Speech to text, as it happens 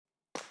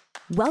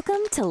Welcome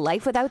to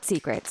Life Without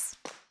Secrets.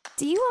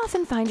 Do you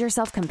often find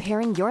yourself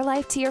comparing your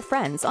life to your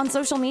friends on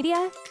social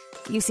media?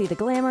 You see the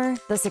glamour,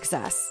 the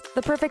success,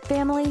 the perfect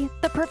family,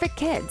 the perfect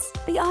kids,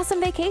 the awesome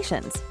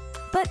vacations.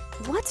 But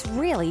what's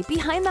really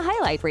behind the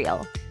highlight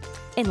reel?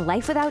 In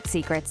Life Without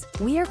Secrets,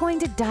 we are going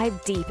to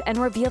dive deep and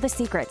reveal the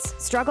secrets,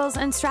 struggles,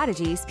 and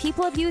strategies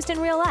people have used in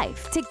real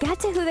life to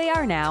get to who they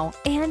are now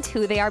and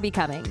who they are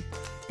becoming.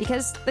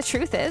 Because the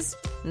truth is,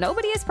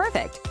 nobody is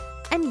perfect.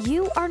 And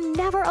you are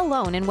never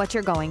alone in what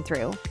you're going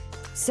through.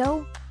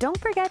 So don't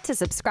forget to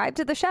subscribe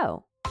to the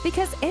show,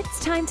 because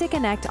it's time to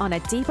connect on a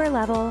deeper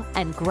level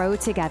and grow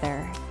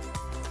together.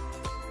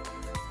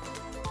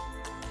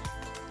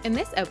 In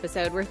this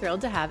episode, we're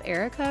thrilled to have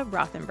Erika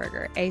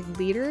Rothenberger, a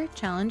leader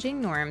challenging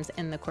norms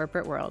in the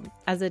corporate world.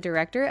 As a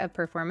director of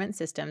performance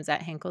systems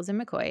at Henkels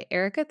 & McCoy,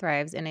 Erika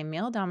thrives in a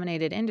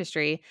male-dominated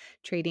industry,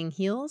 trading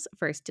heels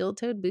for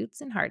steel-toed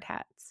boots and hard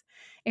hats.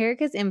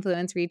 Erika's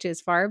influence reaches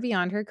far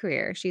beyond her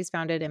career. She's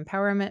founded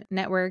empowerment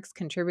networks,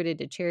 contributed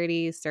to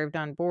charities, served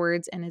on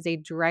boards, and is a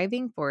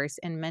driving force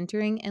in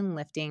mentoring and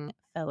lifting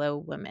fellow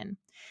women.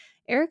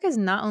 Erika is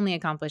not only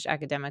accomplished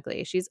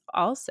academically, she's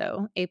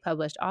also a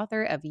published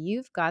author of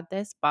You've Got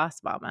This,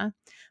 Boss Mama,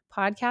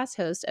 podcast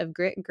host of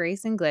Grit,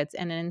 Grace, and Glitz,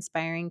 and an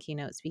inspiring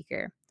keynote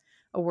speaker.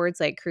 Awards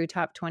like Crew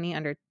Top 20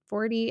 Under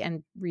 40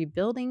 and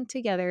Rebuilding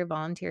Together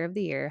Volunteer of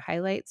the Year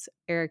highlights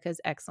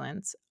Erika's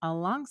excellence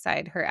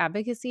alongside her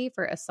advocacy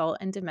for assault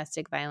and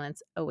domestic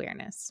violence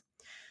awareness.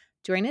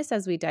 Join us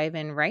as we dive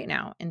in right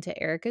now into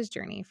Erika's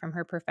journey from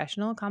her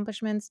professional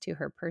accomplishments to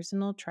her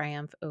personal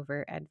triumph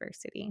over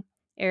adversity.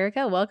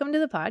 Erika, welcome to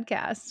the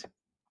podcast.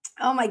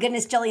 Oh my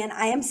goodness, Jillian,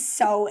 I am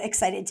so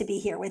excited to be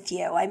here with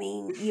you. I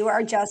mean, you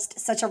are just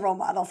such a role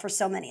model for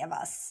so many of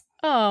us.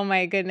 Oh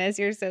my goodness,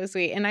 you're so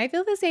sweet. And I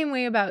feel the same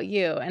way about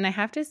you. And I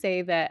have to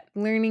say that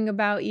learning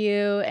about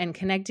you and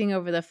connecting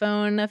over the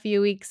phone a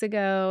few weeks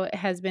ago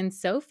has been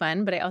so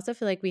fun, but I also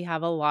feel like we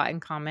have a lot in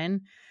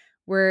common.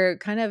 We're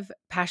kind of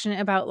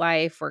passionate about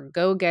life, we're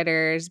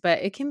go-getters, but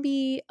it can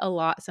be a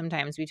lot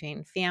sometimes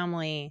between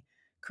family,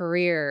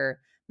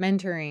 career,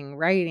 mentoring,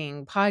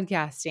 writing,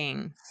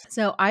 podcasting.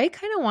 So I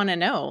kind of want to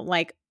know,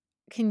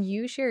 can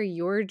you share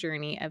your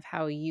journey of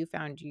how you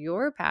found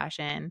your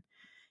passion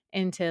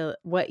into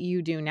what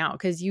you do now?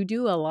 Because you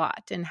do a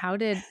lot. And how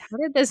did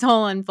this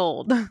all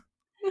unfold?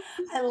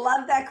 I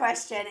love that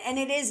question. And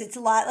it's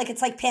a lot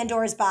it's like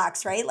Pandora's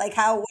box, right? Like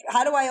how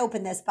do I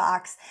open this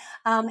box?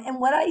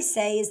 And what I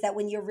say is that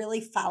when you're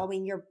really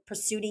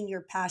pursuing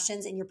your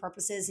passions and your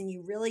purposes, and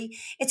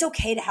it's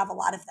okay to have a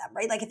lot of them,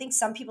 right? Like I think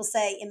some people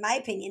say, in my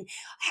opinion,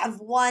 have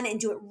one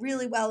and do it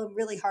really well and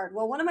really hard.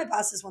 Well, one of my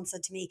bosses once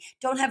said to me,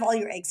 don't have all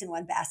your eggs in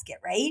one basket,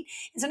 right?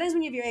 And sometimes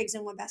when you have your eggs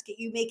in one basket,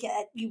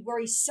 you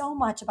worry so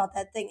much about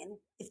that thing. And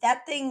if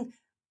that thing,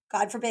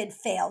 God forbid,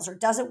 fails or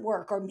doesn't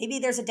work, or maybe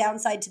there's a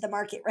downside to the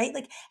market, right?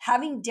 Like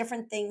having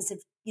different things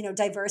of,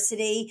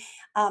 diversity,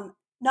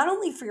 not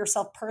only for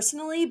yourself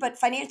personally, but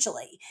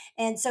financially.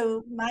 And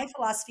so my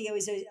philosophy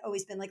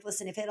always been like,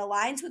 listen, if it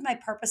aligns with my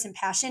purpose and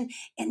passion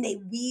and they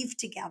weave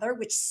together,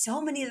 which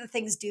so many of the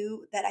things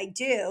do that I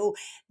do,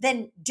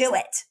 then do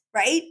it,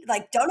 right?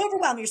 Like don't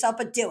overwhelm yourself,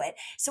 but do it.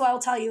 So I'll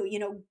tell you,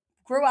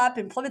 grew up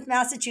in Plymouth,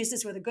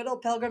 Massachusetts, where the good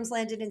old Pilgrims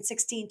landed in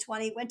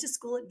 1620, went to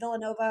school at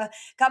Villanova,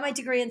 got my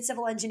degree in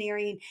civil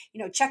engineering,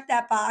 checked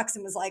that box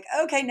and was like,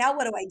 okay, now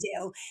what do I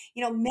do?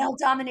 Male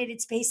dominated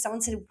space.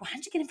 Someone said, why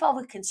don't you get involved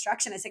with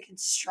construction? I said,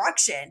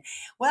 construction?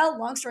 Well,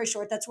 long story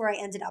short, that's where I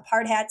ended up.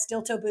 Hard hat,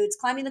 steel toe boots,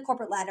 climbing the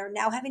corporate ladder,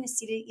 now having a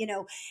seat,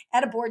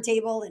 at a board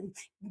table and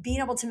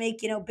being able to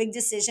make, big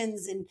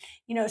decisions and,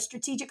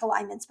 strategic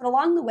alignments. But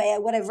along the way,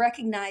 what I've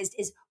recognized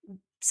is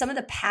some of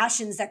the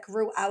passions that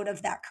grew out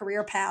of that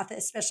career path,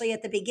 especially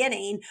at the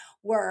beginning,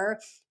 were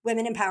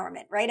women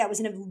empowerment, right? I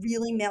was in a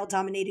really male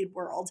dominated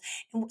world.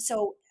 And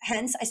so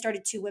hence I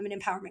started 2 women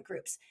empowerment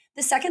groups.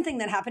 The second thing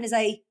that happened is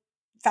I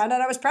found out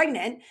I was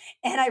pregnant,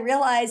 and I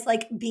realized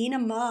like being a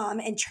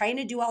mom and trying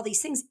to do all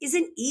these things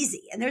isn't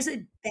easy. And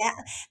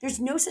there's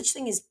no such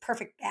thing as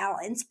perfect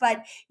balance,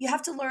 but you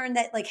have to learn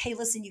that like, hey,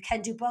 listen, you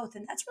can do both.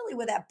 And that's really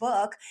where that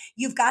book,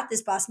 You've Got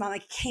This, Boss Mama,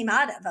 came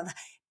out of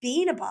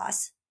being a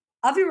boss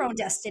of your own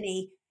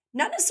destiny,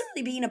 not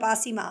necessarily being a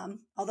bossy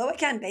mom, although it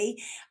can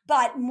be,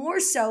 but more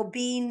so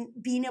being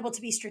able to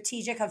be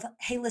strategic of,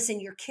 hey, listen,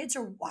 your kids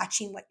are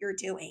watching what you're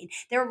doing.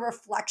 They're a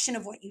reflection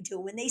of what you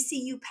do. When they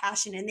see you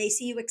passionate and they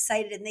see you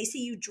excited and they see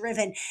you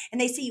driven and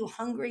they see you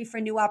hungry for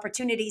new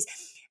opportunities,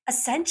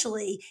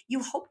 essentially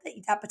you hope that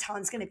that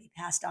baton is going to be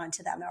passed on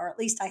to them, or at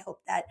least I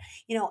hope that,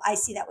 I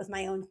see that with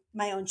my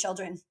own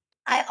children.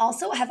 I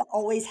also have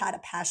always had a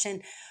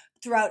passion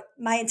throughout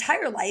my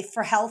entire life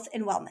for health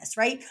and wellness,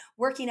 right?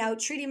 Working out,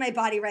 treating my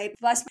body right.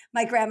 Bless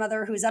my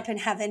grandmother who's up in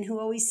heaven, who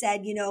always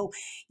said,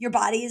 your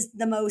body is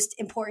the most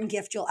important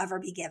gift you'll ever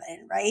be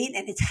given, right?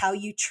 And it's how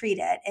you treat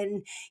it.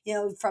 And,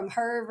 from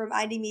her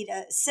reminding me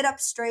to sit up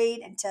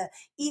straight and to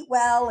eat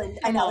well. And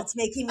I I'm know all, it's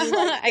making me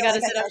like I feel got to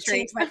like I sit got up to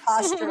change straight. my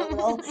posture a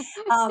little.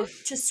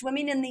 To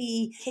swimming in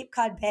the Cape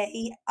Cod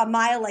Bay a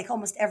mile, like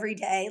almost every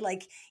day,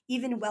 like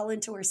even well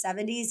into her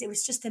 70s. It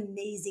was just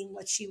amazing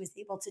what she was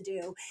able to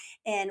do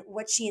and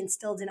what she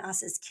instilled in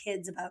us as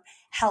kids about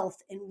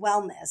health and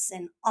wellness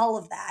and all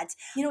of that.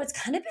 It's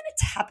kind of been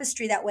a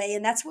tapestry that way.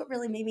 And that's what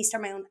really made me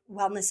start my own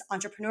wellness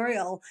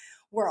entrepreneurial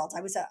world.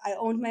 I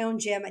owned my own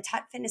gym. I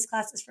taught fitness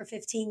classes for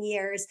 15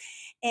 years.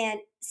 And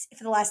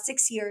for the last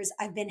 6 years,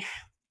 I've been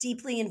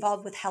deeply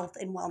involved with health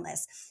and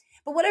wellness.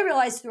 But what I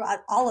realized throughout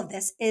all of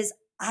this is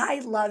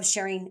I love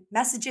sharing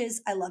messages.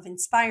 I love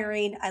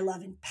inspiring. I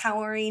love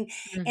empowering.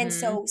 And Hmm.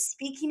 so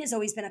speaking has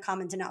always been a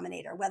common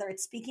denominator, whether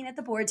it's speaking at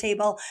the board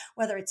table,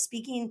 whether it's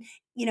speaking,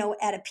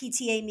 at a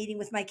PTA meeting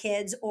with my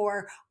kids,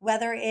 or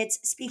whether it's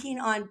speaking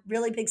on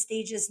really big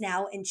stages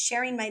now and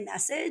sharing my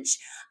message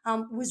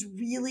was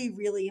really,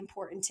 really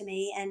important to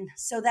me. And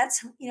so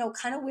that's,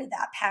 kind of where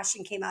that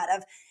passion came out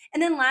of.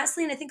 And then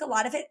lastly, and I think a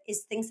lot of it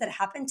is things that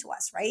happen to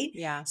us, right?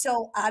 Yeah.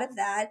 So out of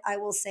that, I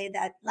will say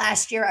that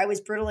last year I was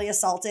brutally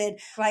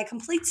assaulted by a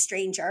complete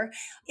stranger.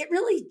 It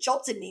really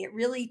jolted me. It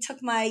really took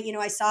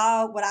I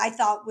saw what I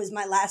thought was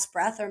my last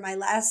breath or my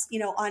last,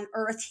 on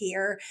earth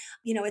here,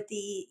 at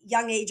the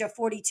young age of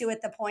 42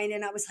 at the point.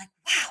 And I was like,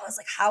 wow, I was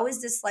like, how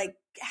is this like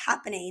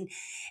happening?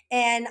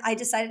 And I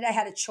decided I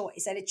had a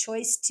choice. I had a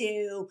choice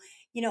to,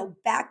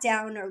 back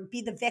down or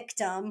be the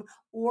victim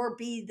or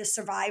be the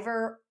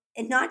survivor,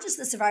 and not just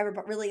the survivor,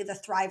 but really the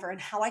thriver, and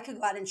how I could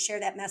go out and share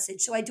that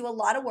message. So I do a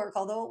lot of work,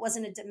 although it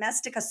wasn't a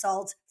domestic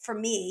assault for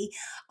me.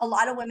 A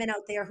lot of women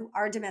out there who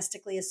are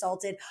domestically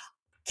assaulted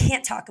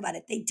can't talk about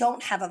it. They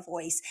don't have a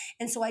voice.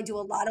 And so I do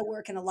a lot of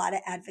work and a lot of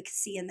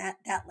advocacy in that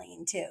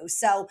lane too.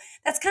 So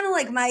that's kind of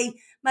like my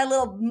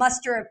little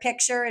muster of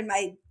picture and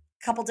my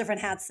couple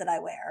different hats that I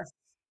wear.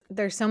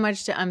 There's so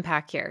much to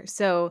unpack here.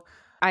 So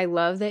I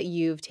love that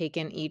you've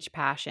taken each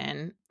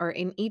passion or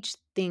in each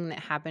thing that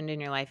happened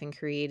in your life and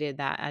created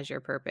that as your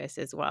purpose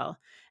as well.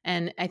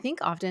 And I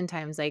think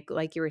oftentimes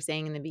like you were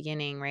saying in the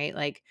beginning, right?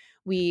 Like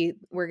we're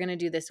going to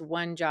do this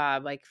one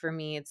job. Like for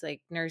me it's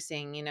like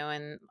nursing,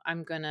 and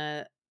I'm going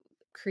to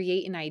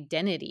create an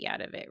identity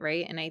out of it,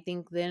 right? And I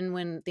think then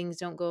when things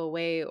don't go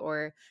away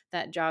or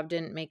that job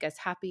didn't make us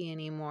happy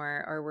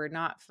anymore or we're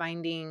not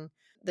finding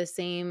the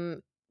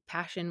same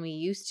passion we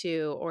used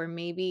to, or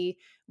maybe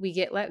we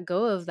get let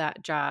go of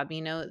that job,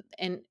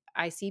 and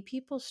I see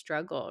people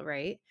struggle,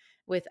 right,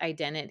 with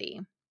identity.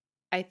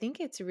 I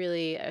think it's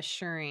really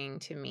assuring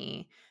to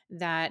me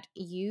that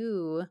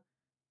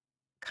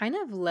kind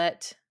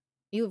of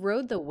you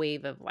rode the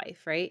wave of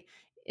life, right?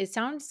 It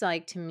sounds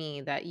like to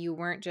me that you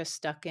weren't just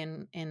stuck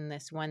in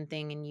this one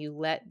thing and you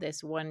let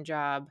this one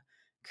job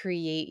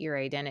create your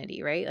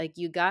identity, right? Like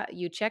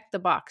you checked the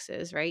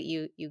boxes, right?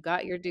 You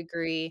got your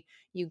degree,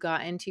 you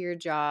got into your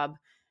job,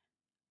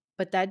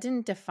 but that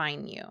didn't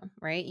define you,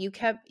 right? You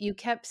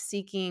kept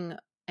seeking,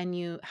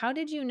 and how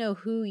did you know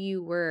who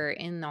you were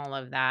in all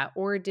of that?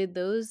 Or did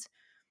those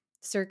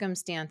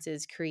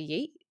circumstances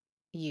create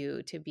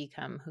you to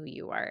become who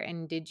you are?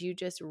 And did you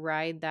just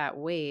ride that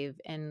wave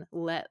and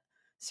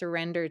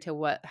surrender to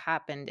what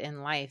happened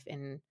in life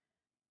and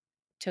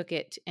took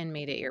it and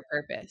made it your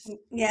purpose?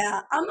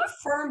 Yeah, I'm a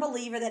firm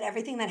believer that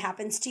everything that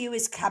happens to you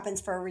happens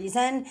for a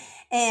reason,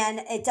 and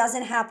it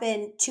doesn't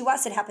happen to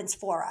us, it happens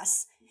for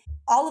us.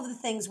 All of the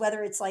things,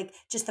 whether it's like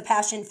just the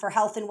passion for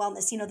health and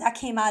wellness, that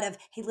came out of,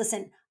 hey,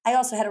 listen, I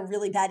also had a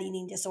really bad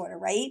eating disorder,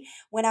 right?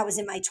 When I was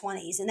in my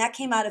 20s. And that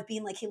came out of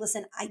being like, hey,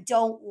 listen, I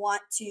don't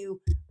want to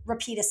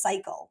repeat a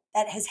cycle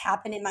that has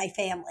happened in my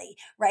family,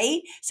 right?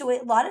 So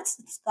a lot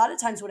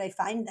of times what I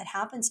find that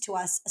happens to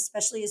us,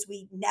 especially as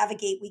we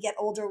navigate, we get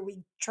older, we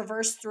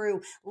traverse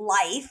through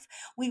life,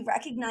 we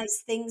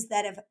recognize things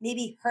that have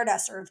maybe hurt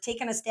us or have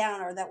taken us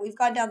down or that we've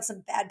gone down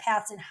some bad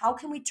paths. And how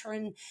can we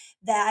turn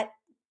that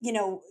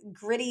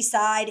gritty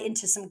side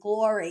into some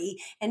glory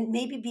and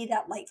maybe be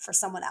that light for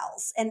someone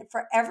else? And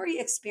for every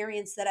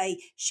experience that I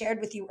shared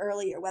with you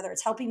earlier, whether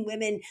it's helping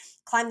women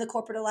climb the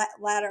corporate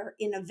ladder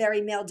in a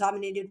very male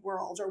dominated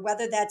world, or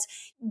whether that's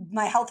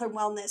my health and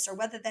wellness, or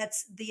whether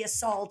that's the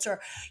assault, or,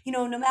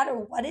 no matter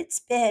what it's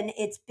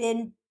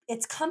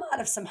come out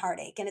of some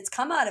heartache and it's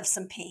come out of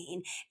some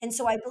pain. And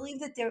so I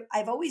believe that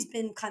I've always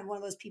been kind of one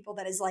of those people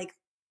that is like,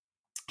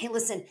 hey,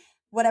 listen,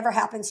 whatever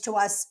happens to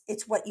us,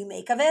 it's what you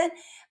make of it.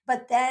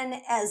 But then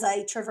as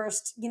I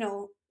traversed,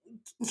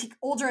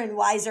 older and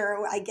wiser,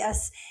 I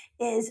guess,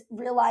 is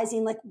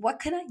realizing like, what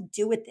can I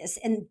do with this?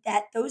 And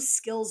that those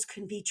skills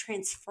can be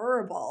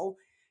transferable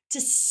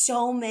to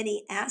so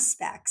many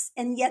aspects.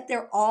 And yet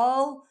they're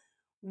all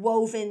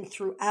woven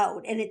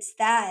throughout. And it's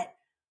that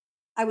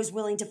I was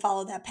willing to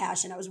follow that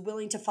passion. I was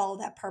willing to follow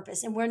that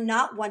purpose. And we're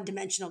not one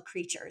dimensional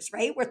creatures,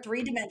 right? We're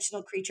three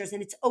dimensional creatures,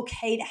 and it's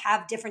okay to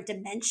have different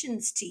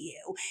dimensions to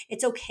you.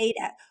 It's okay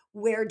to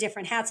wear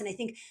different hats. And I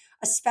think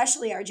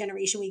especially our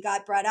generation, we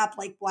got brought up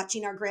like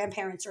watching our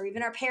grandparents or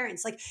even our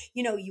parents, like,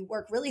 you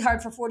work really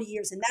hard for 40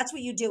 years and that's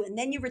what you do. And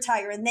then you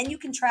retire and then you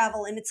can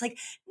travel. And it's like,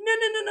 no,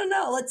 no, no, no,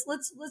 no.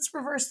 Let's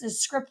reverse the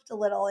script a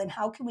little. And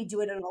how can we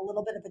do it in a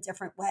little bit of a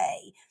different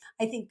way?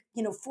 I think,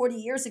 40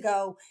 years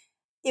ago,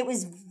 it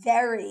was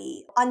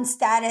very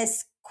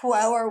unstatus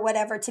quo or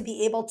whatever to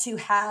be able to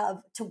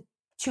have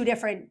two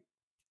different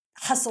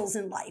hustles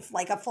in life,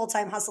 like a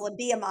full-time hustle and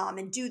be a mom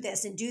and do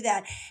this and do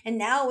that. And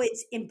now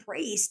it's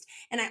embraced.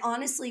 And I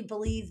honestly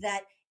believe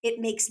that it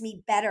makes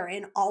me better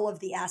in all of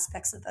the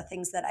aspects of the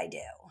things that I do.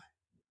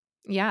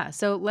 Yeah.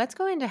 So let's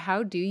go into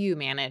how do you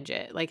manage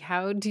it? Like,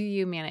 how do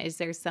you manage? Is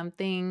there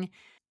something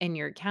in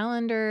your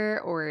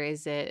calendar or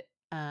is it,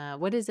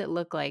 what does it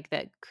look like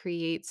that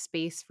creates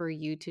space for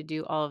you to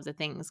do all of the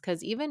things?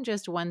 Because even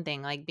just one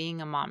thing, like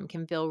being a mom,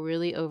 can feel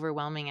really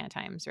overwhelming at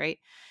times, right?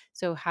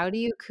 So, how do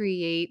you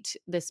create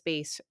the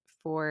space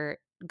for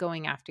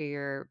going after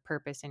your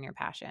purpose and your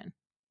passion?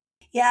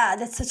 Yeah,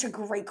 that's such a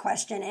great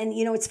question. And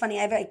it's funny,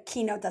 I have a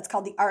keynote that's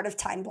called The Art of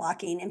Time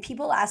Blocking. And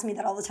people ask me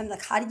that all the time,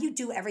 like, how do you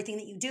do everything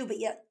that you do? But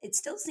yet it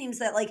still seems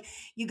that like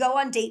you go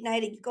on date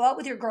night and you go out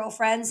with your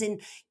girlfriends and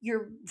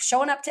you're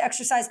showing up to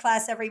exercise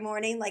class every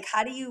morning. Like,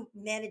 how do you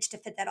manage to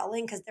fit that all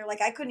in? Because they're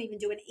like, I couldn't even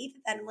do an eighth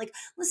of that. I'm like,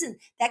 listen,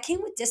 that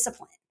came with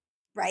discipline,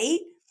 right?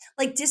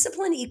 Like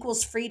discipline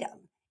equals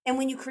freedom. And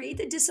when you create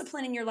the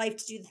discipline in your life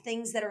to do the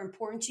things that are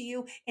important to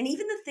you, and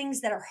even the things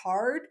that are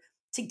hard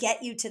to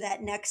get you to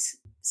that next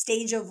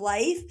stage of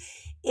life,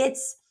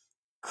 it's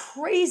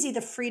crazy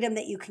the freedom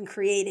that you can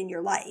create in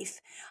your life,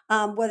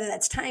 whether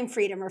that's time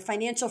freedom or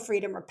financial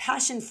freedom or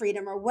passion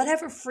freedom or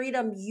whatever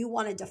freedom you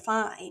want to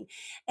define.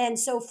 And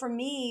so for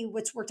me,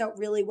 what's worked out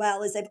really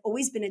well is I've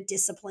always been a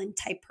disciplined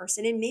type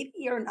person, and maybe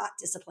you're not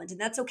disciplined, and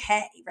that's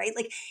okay, right?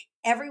 Like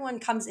everyone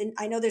comes in.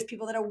 I know there's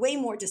people that are way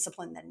more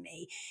disciplined than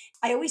me.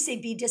 I always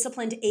say be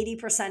disciplined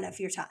 80%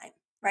 of your time.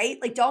 Right?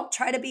 Like don't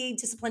try to be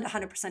disciplined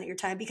 100% of your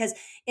time, because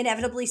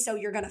inevitably so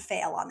you're going to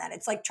fail on that.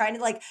 It's like trying to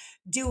like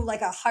do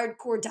like a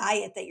hardcore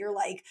diet that you're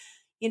like,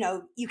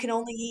 you can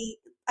only eat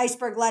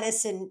iceberg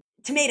lettuce and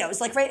tomatoes.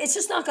 Like, right? It's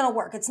just not going to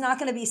work. It's not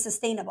going to be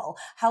sustainable.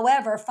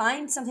 However,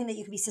 find something that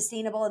you can be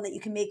sustainable and that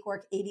you can make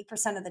work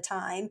 80% of the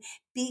time,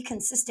 be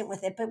consistent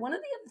with it. But one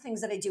of the other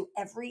things that I do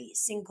every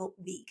single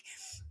week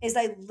is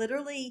I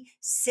literally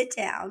sit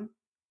down,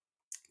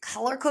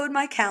 color code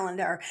my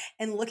calendar,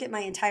 and look at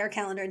my entire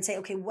calendar and say,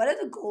 okay, what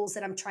are the goals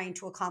that I'm trying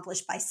to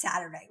accomplish by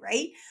Saturday,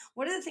 right?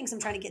 What are the things I'm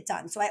trying to get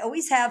done? So I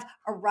always have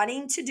a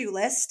running to-do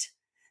list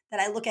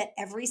that I look at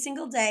every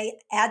single day,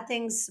 add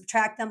things,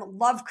 subtract them,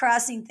 love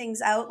crossing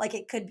things out. Like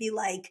it could be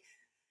like,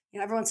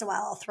 every once in a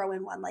while I'll throw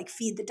in one like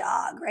feed the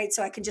dog, right?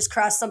 So I can just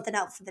cross something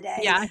out for the day.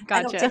 Yeah, I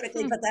don't gotcha.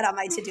 typically put that on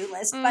my to-do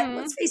list, but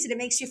let's Mhm. face it, it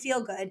makes you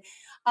feel good.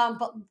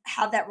 But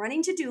have that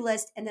running to-do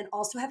list and then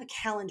also have a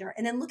calendar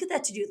and then look at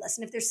that to-do list.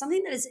 And if there's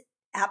something that is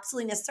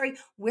absolutely necessary,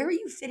 where are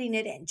you fitting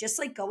it in? Just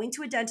like going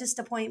to a dentist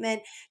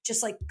appointment,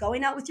 just like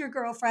going out with your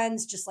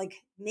girlfriends, just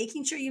like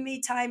making sure you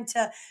made time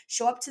to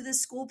show up to the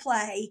school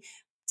play,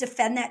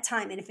 defend that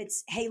time. And if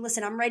it's, hey,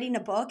 listen, I'm writing a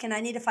book and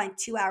I need to find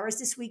 2 hours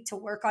this week to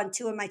work on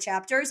two of my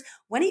chapters,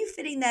 when are you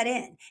fitting that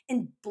in?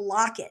 And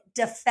block it,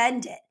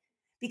 defend it.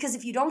 Because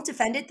if you don't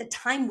defend it, the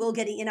time will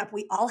get eaten up.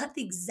 We all have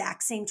the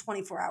exact same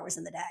 24 hours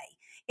in the day.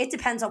 It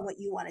depends on what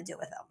you want to do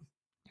with them.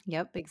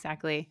 Yep,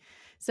 exactly.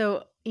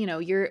 So,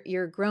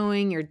 you're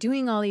growing, you're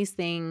doing all these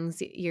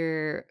things,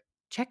 you're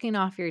checking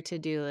off your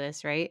to-do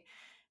list, right?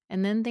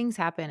 And then things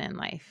happen in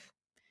life.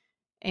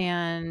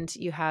 And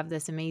you have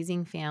this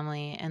amazing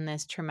family and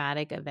this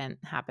traumatic event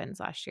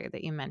happens last year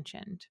that you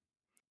mentioned.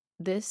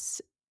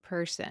 This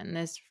person,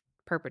 this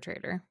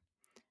perpetrator,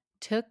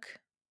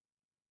 took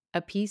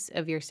a piece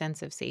of your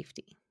sense of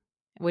safety,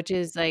 which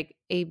is like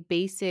a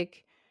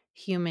basic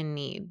human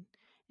need.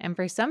 And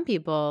for some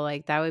people,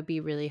 like that would be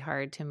really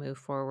hard to move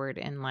forward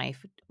in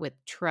life with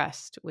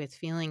trust, with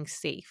feeling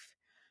safe.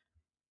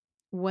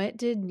 What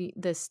did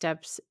the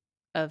steps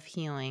of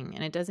healing,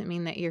 and it doesn't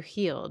mean that you're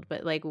healed,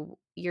 but like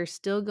you're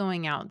still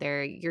going out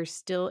there, you're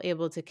still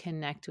able to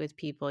connect with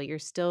people, you're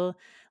still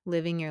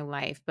living your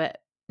life,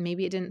 but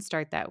maybe it didn't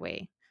start that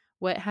way.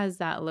 What has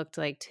that looked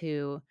like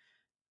to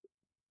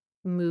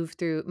move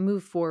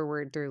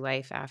forward through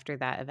life after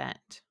that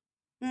event?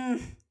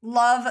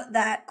 Love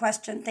that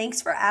question.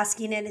 Thanks for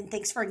asking it and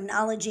thanks for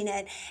acknowledging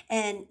it.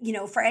 And,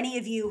 for any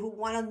of you who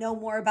want to know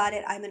more about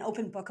it, I'm an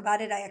open book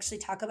about it. I actually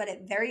talk about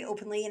it very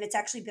openly and it's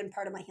actually been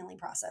part of my healing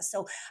process.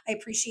 So I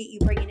appreciate you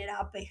bringing it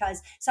up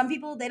because some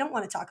people, they don't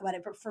want to talk about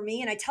it. But for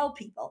me, and I tell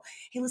people,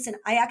 hey, listen,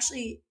 I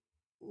actually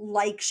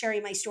like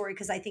sharing my story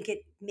because I think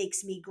it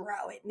makes me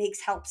grow.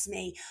 Helps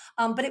me.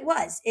 But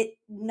it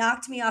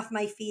knocked me off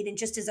my feet. And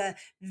just as a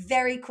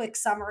very quick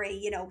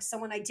summary,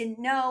 someone I didn't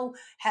know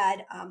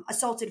had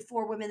assaulted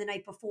four women the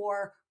night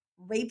before,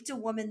 raped a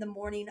woman the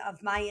morning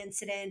of my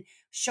incident,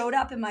 showed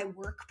up in my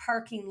work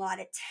parking lot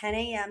at 10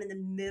 a.m. in the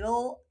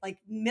middle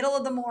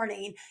of the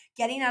morning,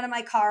 getting out of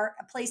my car,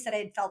 a place that I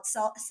had felt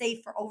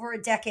safe for over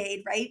a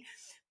decade, right?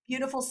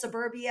 Beautiful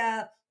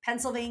suburbia,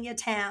 Pennsylvania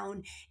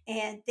town.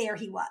 And there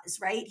he was,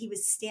 right? He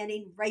was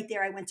standing right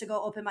there. I went to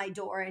go open my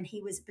door and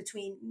he was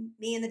between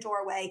me and the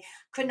doorway,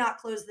 could not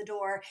close the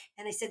door.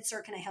 And I said,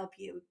 "Sir, can I help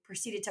you?"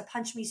 Proceeded to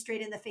punch me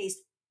straight in the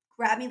face,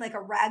 grab me like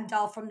a rag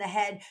doll from the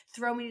head,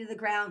 throw me to the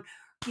ground,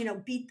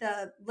 beat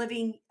the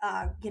living,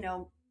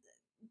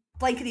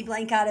 blankety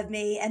blank out of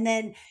me. And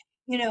then,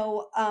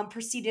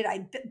 proceeded,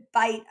 I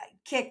bite, I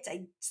kicked,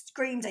 I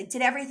screamed, I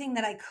did everything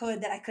that I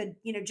could,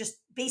 just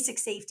basic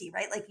safety,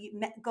 right? Like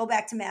go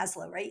back to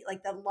Maslow, right?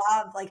 Like the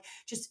law of like,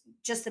 just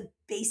the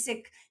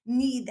basic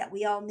need that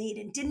we all need,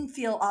 and didn't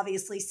feel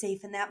obviously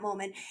safe in that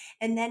moment.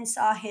 And then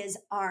saw his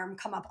arm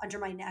come up under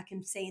my neck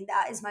and saying,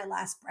 "That is my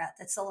last breath.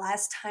 That's the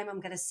last time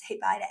I'm going to say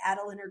bye to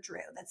Adeline or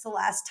Drew. That's the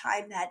last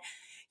time that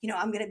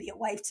I'm going to be a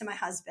wife to my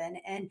husband."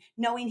 And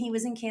knowing he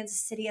was in Kansas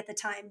City at the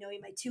time,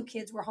 knowing my two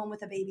kids were home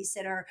with a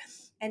babysitter,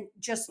 and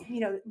just,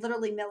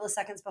 literally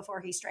milliseconds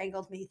before he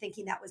strangled me,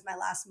 thinking that was my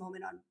last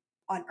moment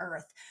on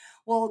earth.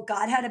 Well,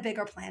 God had a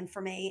bigger plan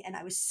for me. And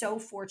I was so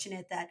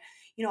fortunate that,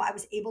 I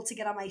was able to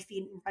get on my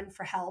feet and run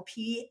for help.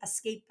 He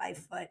escaped by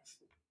foot.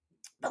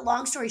 But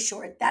long story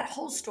short, that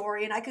whole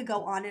story, and I could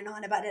go on and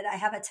on about it. I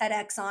have a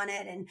TEDx on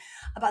it and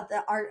about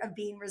the art of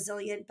being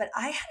resilient, but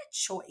I had a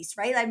choice,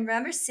 right? I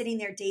remember sitting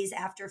there days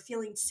after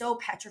feeling so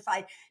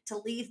petrified to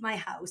leave my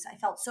house. I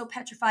felt so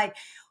petrified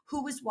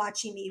who was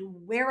watching me,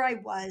 where I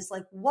was,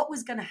 like what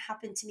was going to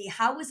happen to me,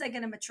 how was I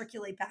going to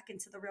matriculate back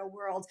into the real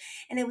world.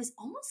 And it was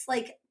almost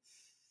like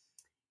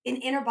an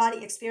inner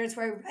body experience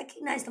where I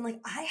recognized I'm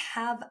like, I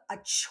have a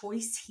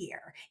choice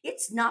here.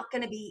 It's not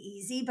going to be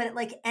easy, but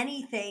like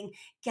anything,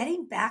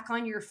 getting back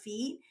on your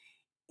feet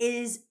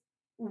is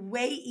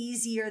way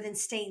easier than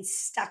staying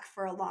stuck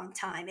for a long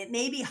time. It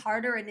may be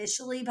harder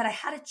initially, but I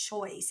had a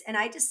choice. And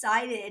I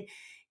decided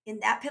in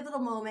that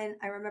pivotal moment,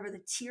 I remember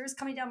the tears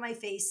coming down my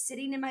face,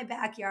 sitting in my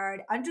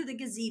backyard under the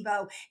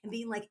gazebo and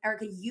being like,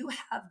 "Erika, you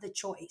have the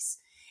choice.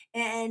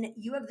 And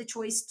you have the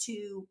choice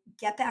to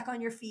get back on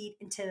your feet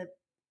and to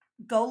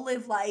go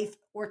live life,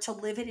 or to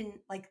live it in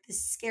like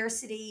this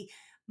scarcity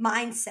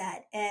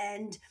mindset."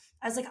 And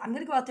I was like, I'm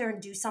going to go out there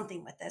and do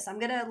something with this. I'm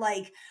going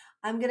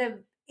to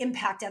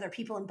impact other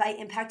people. And by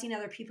impacting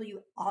other people,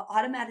 you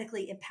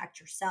automatically impact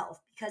yourself,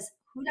 because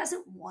who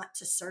doesn't want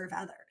to serve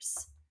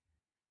others?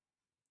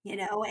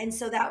 And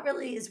so that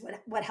really is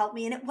what helped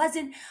me. And it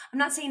wasn't, I'm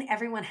not saying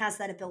everyone has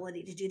that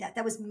ability to do that.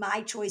 That was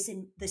my choice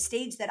in the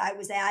stage that I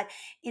was at,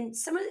 in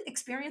some of the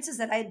experiences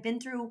that I had been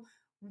through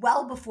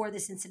well before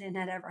this incident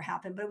had ever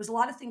happened. But it was a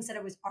lot of things that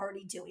I was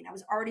already doing. I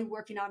was already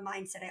working on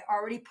mindset. I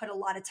already put a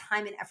lot of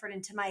time and effort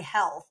into my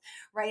health,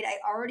 right?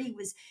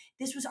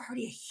 This was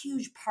already a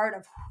huge part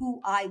of who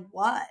I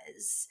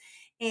was.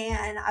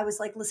 And I was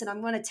like, listen,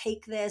 I'm going to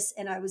take this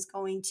and I was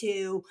going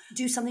to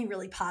do something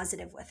really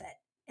positive with it.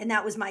 And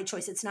that was my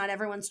choice. It's not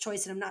everyone's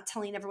choice. And I'm not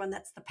telling everyone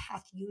that's the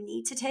path you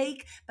need to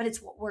take, but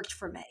it's what worked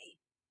for me.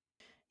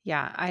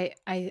 Yeah,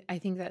 I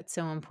think that's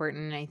so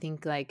important. I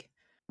think like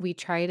we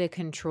try to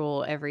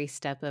control every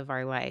step of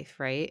our life,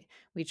 right?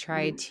 We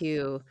try Mhm.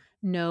 to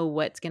know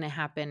what's going to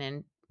happen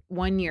in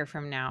 1 year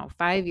from now,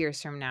 5 years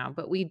from now,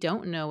 but we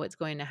don't know what's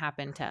going to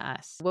happen to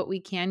us. What we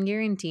can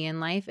guarantee in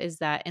life is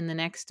that in the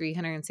next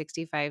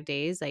 365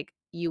 days, like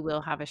you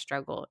will have a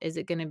struggle. Is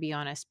it going to be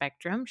on a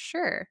spectrum?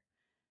 Sure.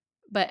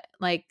 But,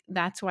 like,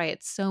 that's why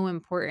it's so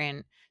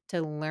important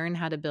to learn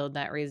how to build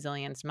that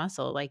resilience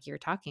muscle like you're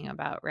talking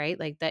about, right?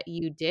 Like, that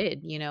you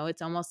did,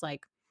 it's almost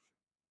like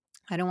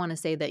I don't wanna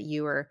say that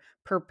you were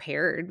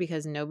prepared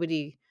because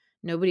nobody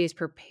is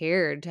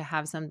prepared to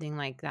have something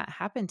like that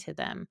happen to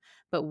them,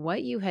 but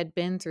what you had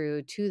been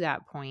through to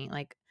that point,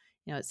 like,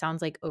 it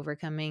sounds like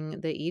overcoming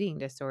the eating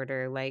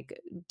disorder, like,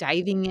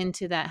 diving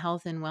into that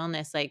health and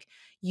wellness, like,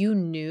 you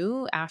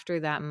knew after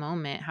that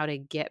moment how to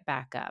get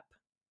back up.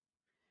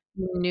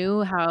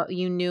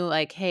 You knew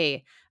like,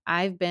 "Hey,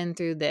 I've been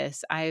through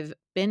this. I've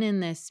been in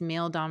this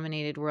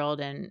male-dominated world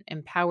and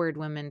empowered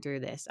women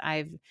through this.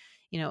 I've,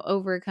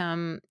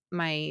 overcome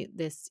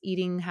this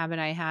eating habit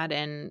I had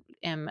and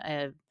am,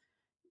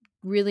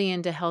 really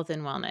into health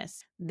and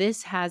wellness.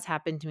 This has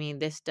happened to me.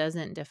 This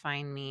doesn't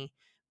define me,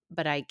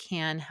 but I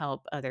can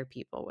help other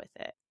people with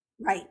it."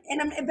 Right.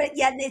 But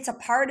yet it's a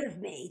part of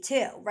me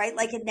too, right?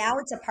 Like, and now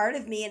it's a part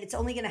of me and it's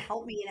only going to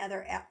help me in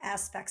other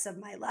aspects of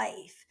my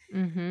life.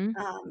 Mhm.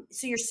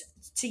 So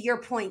to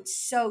your point,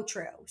 so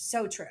true,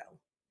 so true.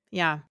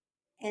 Yeah.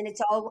 And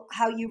it's all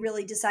how you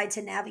really decide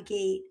to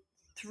navigate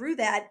through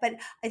that. But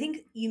I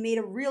think you made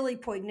a really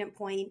poignant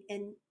point.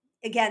 And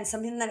again,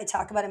 something that I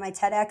talk about in my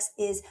TEDx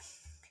is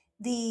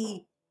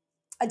the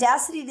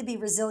audacity to be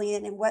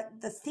resilient. And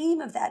what the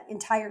theme of that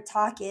entire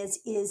talk is,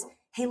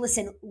 hey,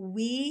 listen,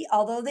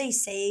 although they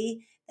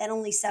say that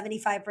only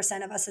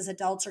 75% of us as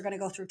adults are going to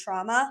go through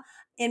trauma,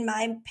 in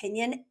my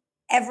opinion,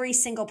 every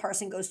single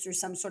person goes through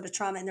some sort of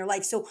trauma in their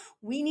life. So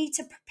we need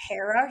to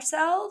prepare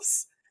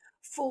ourselves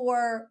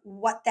for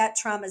what that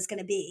trauma is going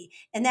to be.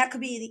 And that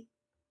could be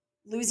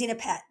losing a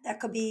pet, that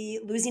could be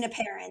losing a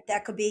parent,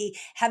 that could be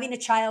having a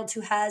child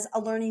who has a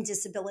learning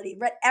disability,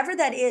 whatever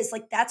that is,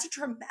 like that's a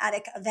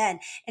traumatic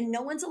event. And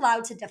no one's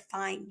allowed to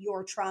define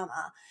your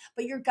trauma,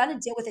 but you're going to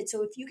deal with it.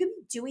 So if you can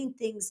be doing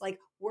things like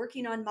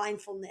working on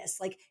mindfulness,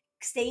 like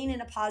staying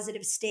in a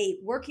positive state,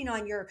 working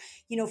on your,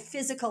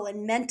 physical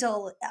and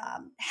mental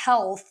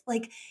health,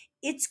 like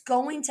it's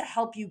going to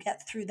help you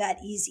get through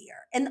that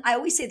easier. And I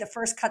always say the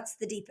first cut's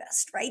the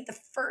deepest, right? The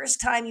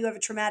first time you have a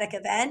traumatic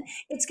event,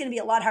 it's going to be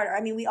a lot harder.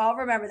 I mean, we all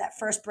remember that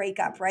first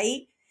breakup,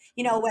 right?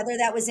 Whether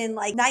that was in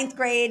like ninth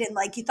grade and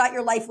like you thought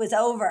your life was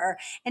over.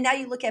 And now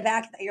you look at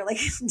back at that, you're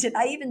like, did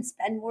I even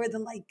spend more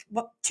than like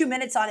 2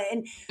 minutes on it?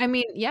 And I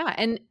mean, yeah,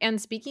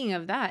 and speaking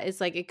of that, it's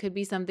like it could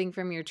be something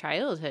from your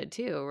childhood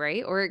too,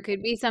 right? Or it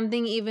could be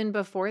something even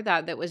before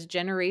that that was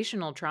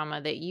generational trauma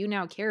that you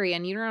now carry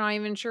and you're not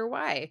even sure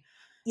why.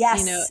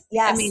 You know, yes,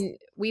 I yes, mean,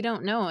 we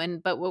don't know,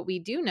 but what we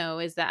do know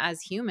is that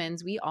as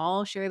humans, we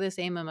all share the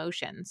same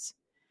emotions.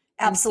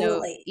 And so,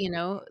 absolutely.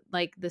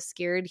 like the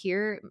scared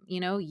here,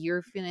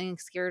 you're feeling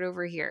scared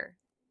over here.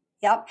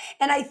 Yep.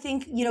 And I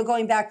think,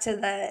 going back to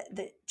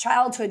the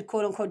childhood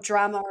quote unquote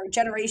drama or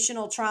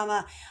generational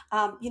trauma,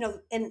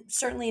 and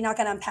certainly not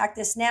going to unpack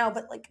this now,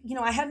 but like,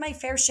 I had my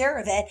fair share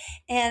of it.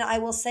 And I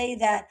will say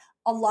that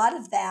a lot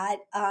of that,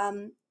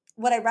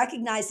 what I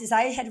recognized is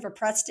I had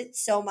repressed it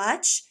so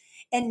much.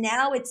 And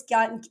now it's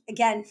gotten,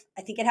 again,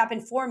 I think it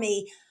happened for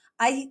me.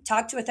 I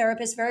talk to a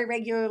therapist very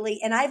regularly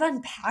and I've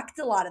unpacked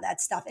a lot of that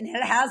stuff and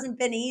it hasn't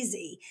been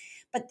easy.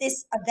 But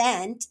this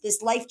event,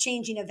 this life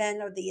changing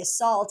event or the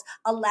assault,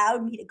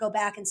 allowed me to go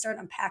back and start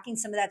unpacking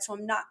some of that so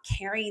I'm not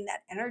carrying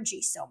that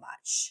energy so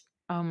much.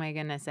 Oh my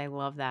goodness, I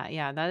love that.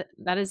 Yeah,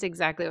 that is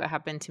exactly what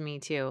happened to me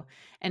too.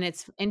 And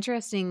it's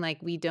interesting,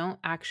 like we don't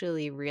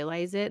actually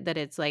realize it, that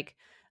it's like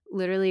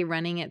literally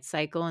running its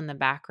cycle in the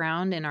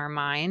background in our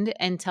mind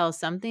until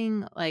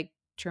something like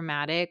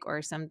traumatic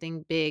or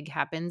something big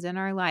happens in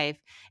our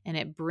life and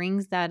it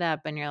brings that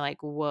up and you're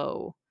like,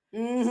 whoa,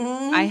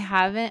 I Hmm.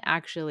 haven't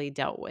actually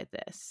dealt with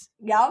this.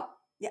 Yep.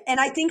 Yeah. And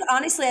I think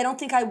honestly, I don't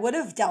think I would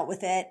have dealt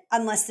with it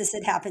unless this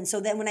had happened. So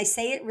then when I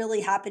say it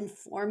really happened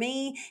for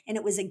me and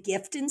it was a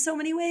gift in so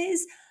many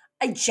ways,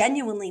 I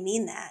genuinely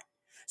mean that.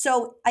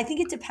 So I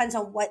think it depends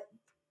on what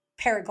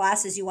pair of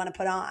glasses you want to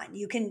put on.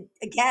 You can,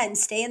 again,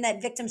 stay in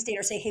that victim state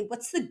or say, hey,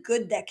 what's the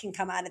good that can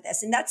come out of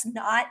this? And that's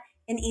not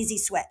an easy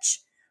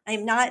switch.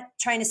 I'm not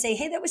trying to say,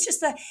 hey, that was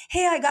just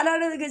hey, I got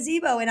out of the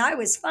gazebo and I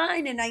was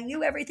fine and I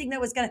knew everything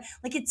that was going to,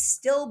 like, it's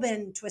still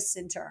been twists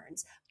and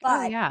turns.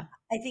 Oh But yeah.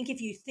 I think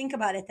if you think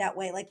about it that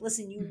way, like,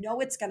 listen, you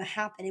know it's going to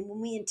happen. And when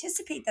we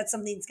anticipate that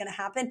something's going to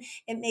happen,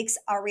 it makes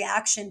our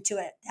reaction to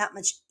it that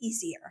much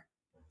easier.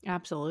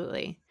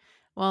 Absolutely.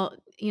 Well,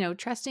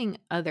 trusting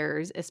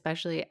others,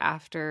 especially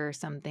after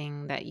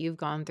something that you've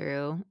gone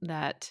through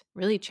that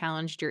really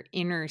challenged your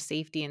inner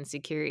safety and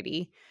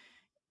security,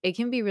 it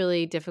can be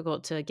really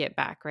difficult to get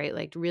back, right?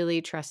 Like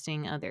really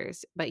trusting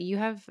others. But you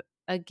have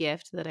a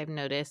gift that I've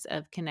noticed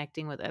of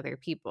connecting with other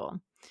people.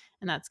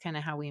 And that's kind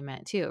of how we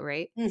met too,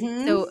 right?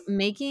 Hmm. So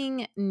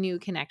making new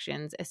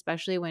connections,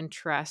 especially when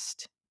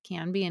trust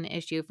can be an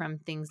issue from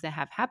things that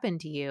have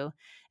happened to you,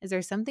 is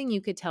there something you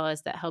could tell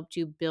us that helped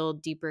you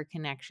build deeper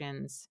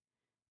connections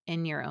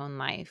in your own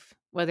life,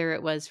 whether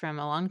it was from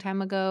a long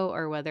time ago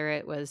or whether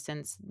it was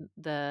since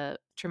the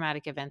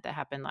traumatic event that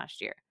happened last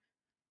year?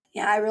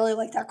 Yeah, I really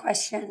like that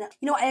question.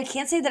 I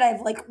can't say that I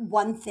have like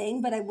one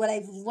thing, but what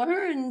I've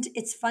learned,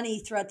 it's funny,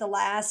 throughout the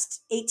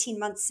last 18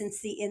 months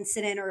since the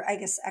incident, or I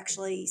guess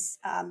actually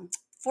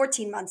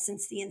 14 months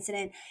since the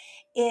incident,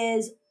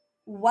 is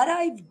what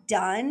I've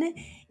done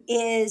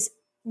is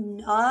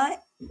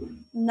not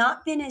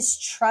not been as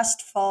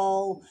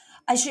trustful.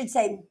 I should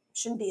say,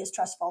 shouldn't be as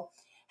trustful.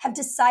 Have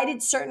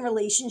decided certain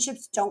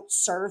relationships don't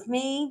serve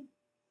me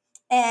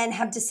and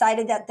have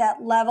decided that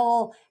that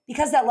level,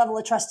 because that level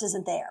of trust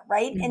isn't there,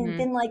 right? And Mhm.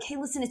 been like, hey,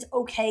 listen, it's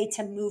okay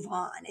to move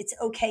on. It's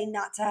okay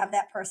not to have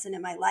that person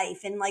in my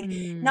life. And like,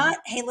 Mm. not,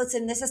 hey,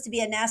 listen, this has to be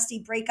a nasty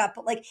breakup,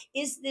 but like,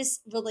 is this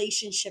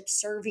relationship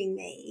serving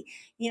me?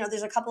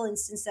 There's a couple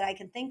instances that I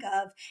can think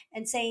of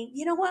and saying,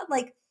 you know what,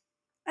 like,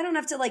 I don't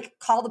have to like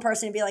call the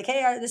person and be like,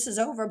 hey, this is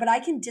over, but I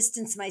can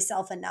distance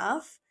myself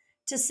enough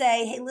to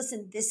say, hey,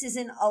 listen, this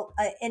isn't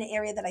an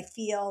area that I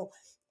feel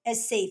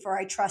as safe or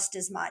I trust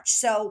as much.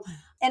 So,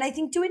 and I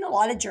think doing a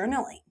lot of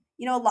journaling,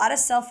 a lot of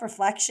self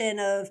reflection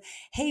of,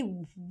 hey,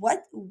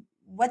 what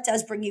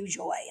does bring you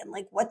joy and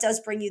like what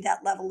does bring you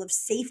that level of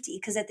safety?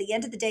 Because at the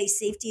end of the day,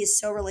 safety is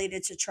so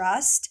related to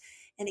trust.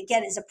 And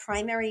again, is a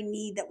primary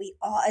need that we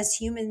all as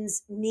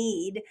humans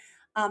need.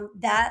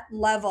 That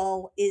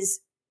level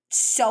is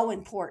so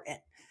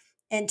important,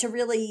 and to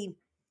really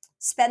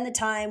spend the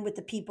time with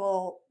the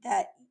people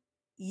that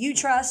you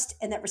trust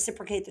and that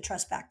reciprocate the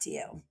trust back to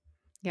you.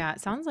 Yeah,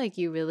 it sounds like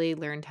you really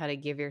learned how to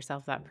give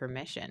yourself that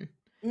permission.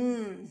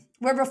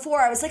 Where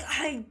before I was like,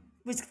 I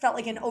was felt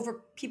like an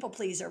over people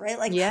pleaser, right?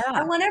 Like I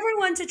Yeah. want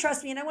everyone to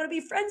trust me and I want to be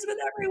friends with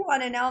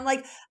everyone. And now I'm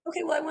like,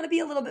 okay, well, I want to be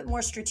a little bit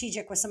more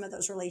strategic with some of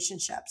those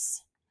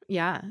relationships.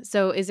 Yeah.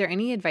 So is there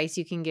any advice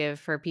you can give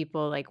for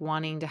people like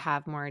wanting to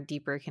have more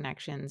deeper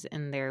connections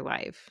in their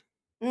life?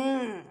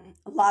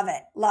 Love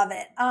it. Love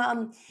it.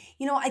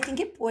 I think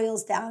it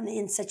boils down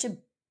in such a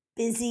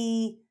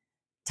busy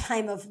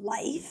time of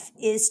life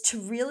is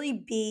to really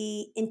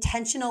be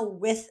intentional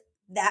with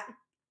that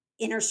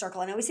inner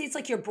circle. And I always say it's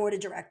like your board of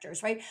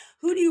directors, right?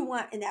 Who do you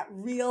want in that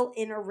real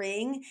inner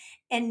ring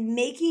and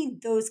making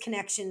those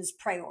connections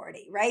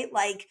priority, right?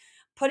 Like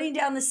putting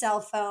down the cell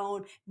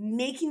phone,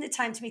 making the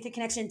time to make the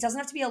connection. It doesn't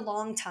have to be a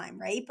long time,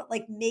 right? But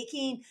like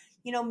making,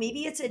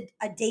 maybe it's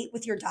a date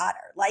with your daughter.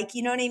 Like,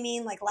 you know what I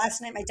mean? Like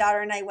last night, my daughter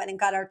and I went and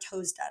got our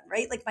toes done,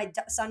 right? Like my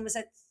son was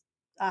at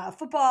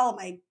football,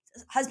 my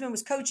husband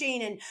was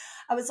coaching, and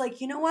I was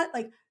like, you know what?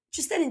 Like,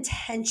 just that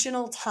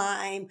intentional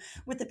time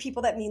with the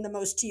people that mean the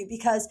most to you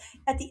because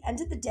at the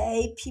end of the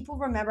day people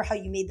remember how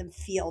you made them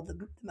feel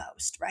the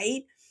most,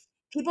 right?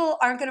 People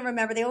aren't going to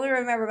remember, they only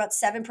remember about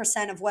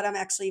 7% of what I'm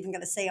actually even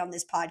going to say on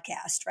this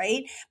podcast,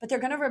 right? But they're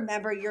going to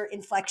remember your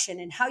inflection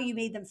and how you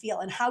made them feel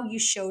and how you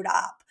showed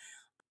up.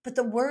 But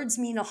the words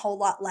mean a whole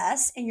lot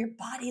less and your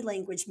body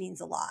language means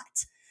a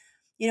lot,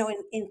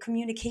 in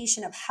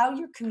communication of how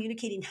you're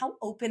communicating, how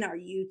open are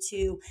you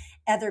to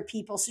other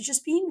people. So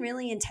just being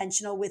really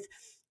intentional with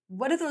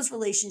what are those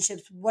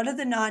relationships, what are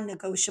the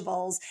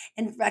non-negotiables,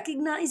 and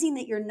recognizing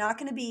that you're not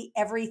going to be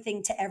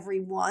everything to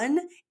everyone,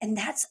 and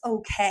that's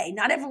okay.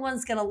 Not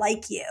everyone's going to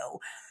like you.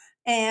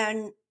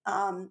 And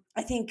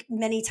I think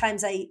many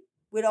times I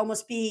would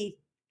almost be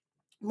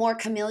more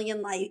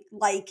chameleon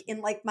like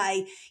in like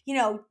my,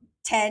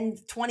 10,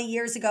 20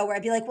 years ago, where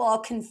I'd be like, well, I'll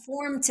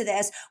conform to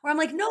this, where I'm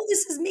like, no,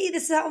 this is me,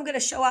 this is how I'm going to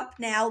show up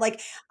now.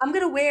 Like I'm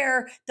going to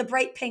wear the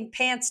bright pink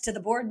pants to the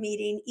board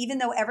meeting even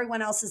though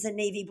everyone else is in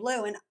navy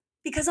blue, and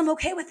because I'm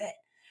okay with it,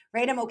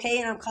 right? I'm okay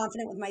and I'm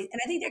confident with my, and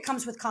I think that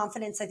comes with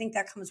confidence. I think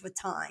that comes with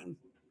time.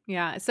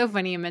 Yeah, it's so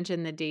funny you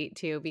mentioned the date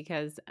too,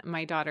 because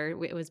my daughter,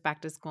 it was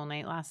back to school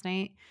night last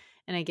night,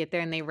 and I get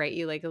there and they write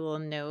you like a little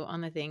note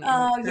on the thing, and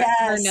Oh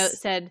her note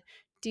yes. said,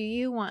 "Do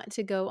you want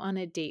to go on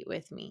a date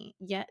with me?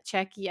 Yeah,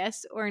 check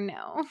yes or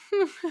no."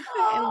 And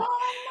Oh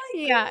my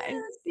yeah,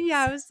 goodness.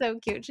 it was so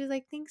cute. She's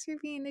like, "Thanks for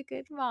being a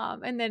good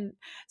mom." And then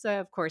so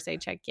of course I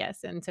checked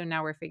yes, and so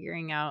now we're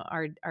figuring out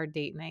our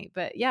date night.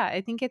 But yeah,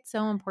 I think it's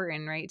so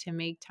important, right, to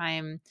make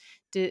time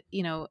to,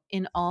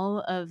 in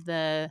all of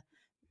the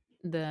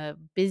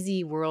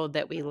busy world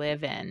that we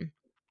live in,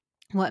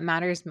 what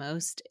matters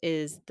most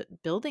is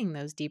building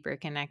those deeper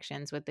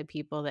connections with the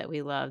people that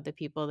we love, the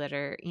people that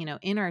are,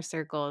 in our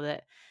circle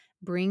that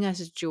bring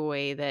us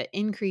joy, that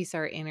increase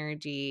our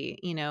energy,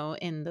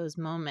 in those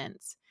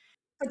moments.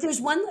 But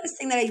there's one last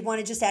thing that I want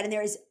to just add in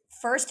there is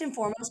first and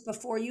foremost,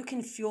 before you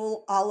can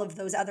fuel all of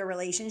those other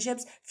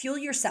relationships, fuel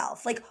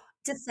yourself. Like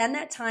to spend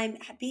that time,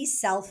 be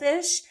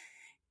selfish.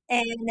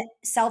 And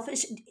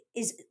selfish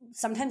is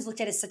sometimes looked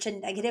at as such a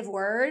negative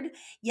word.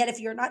 Yet, if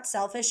you're not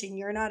selfish and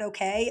you're not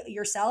okay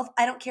yourself,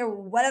 I don't care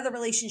what other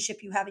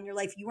relationship you have in your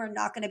life, you are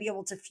not going to be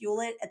able to fuel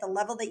it at the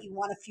level that you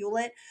want to fuel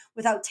it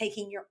without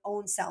taking your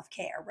own self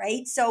care,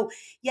 right? So,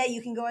 yeah,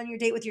 you can go on your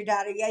date with your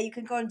daughter. Yeah, you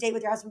can go on a date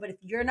with your husband. But if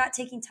you're not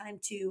taking time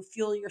to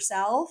fuel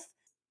yourself,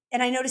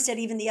 and I noticed it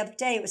even the other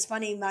day, it was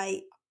funny.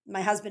 My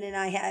husband and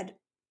I had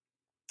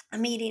a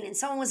meeting and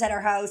someone was at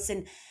our house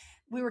and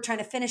we were trying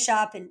to finish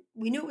up and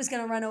we knew it was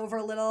going to run over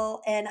a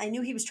little and I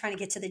knew he was trying to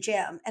get to the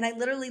gym and I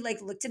literally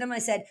like looked at him and I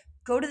said,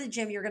 go to the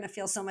gym, you're going to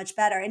feel so much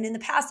better. And in the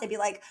past I'd be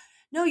like,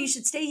 no, you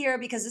should stay here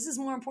because this is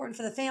more important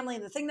for the family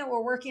and the thing that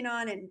we're working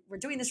on and we're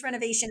doing this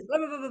renovation, blah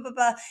blah blah blah blah,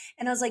 blah.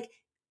 And I was like,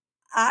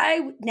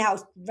 I now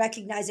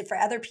recognize it for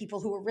other people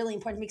who are really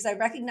important to me because I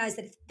recognize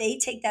that if they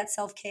take that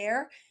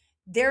self-care,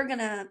 they're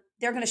gonna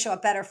show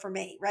up better for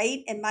me,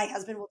 right? And my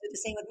husband will do the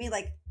same with me.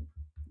 Like,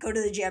 go to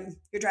the gym.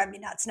 You're driving me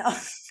nuts. No.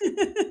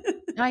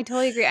 No, I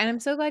totally agree. And I'm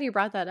so glad you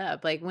brought that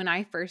up. Like when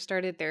I first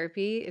started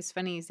therapy, it's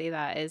funny you say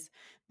that, is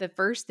the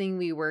first thing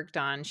we worked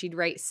on, she'd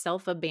write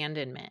self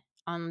abandonment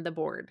on the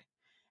board.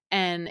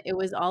 And it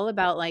was all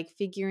about, like,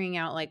 figuring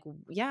out, like,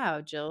 yeah,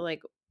 Jill,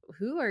 like,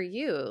 who are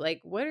you? Like,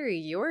 what are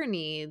your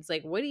needs?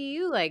 Like, what do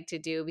you like to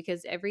do?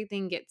 Because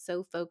everything gets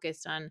so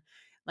focused on,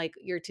 like,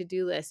 your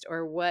to-do list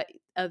or what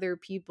other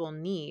people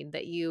need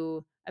that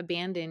you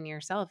abandon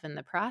yourself in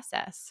the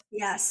process.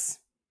 Yes.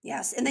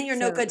 Yes. And then you're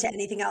no So good to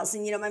anything else.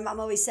 And, my mom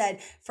always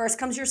said, first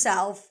comes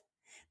yourself,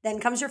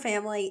 then comes your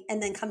family,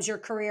 and then comes your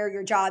career,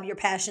 your job, your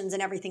passions,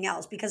 and everything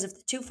else. Because if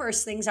the two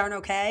first things aren't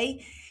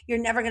okay, you're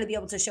never going to be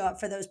able to show up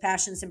for those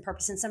passions and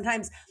purpose. And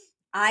sometimes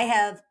I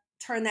have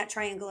turned that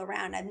triangle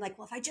around. I'm like,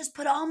 well, if I just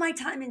put all my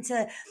time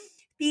into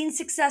being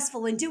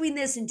successful and doing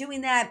this and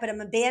doing that, but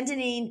I'm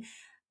abandoning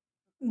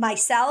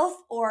myself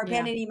or yeah.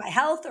 abandoning my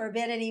health or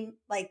abandoning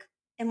like,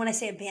 and when I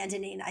say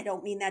abandoning, I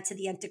don't mean that to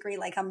the nth degree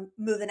like I'm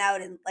moving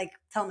out and like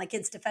telling my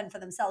kids to fend for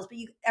themselves, but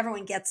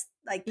everyone gets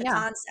like the Yeah.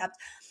 concept.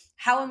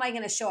 How am I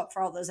going to show up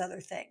for all those other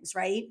things,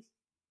 right?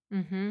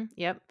 Mhm.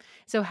 Yep.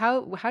 So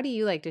how do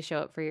you like to show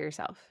up for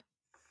yourself?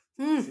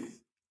 Hmm.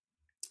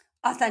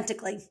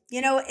 Authentically,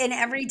 and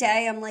every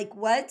day I'm like,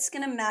 what's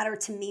going to matter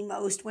to me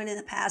most? When in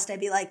the past I'd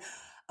be like,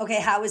 okay,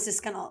 how is this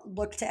going to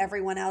look to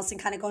everyone else?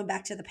 And kind of going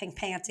back to the pink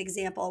pants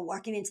example,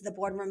 walking into the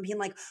boardroom, being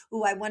like,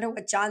 "Ooh, I wonder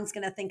what John's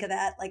going to think of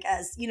that." Like,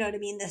 as you know what I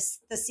mean,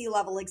 the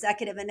C-level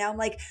executive. And now I'm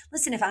like,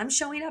 listen, if I'm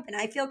showing up and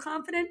I feel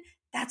confident,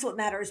 that's what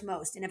matters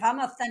most. And if I'm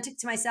authentic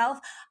to myself,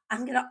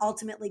 I'm going to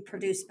ultimately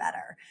produce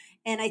better.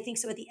 And I think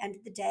so. At the end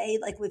of the day,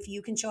 like if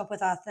you can show up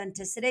with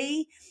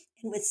authenticity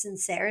and with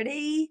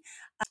sincerity,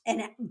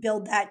 and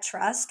build that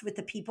trust with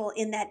the people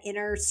in that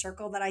inner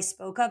circle that I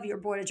spoke of, your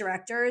board of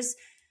directors,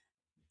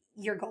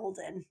 you're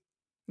golden.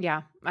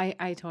 Yeah,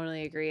 I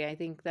totally agree. I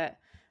think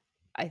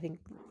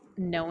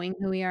knowing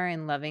who we are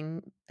and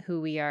loving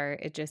who we are,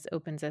 it just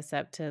opens us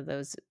up to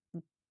those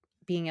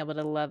being able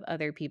to love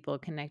other people,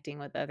 connecting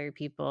with other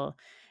people.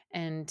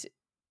 And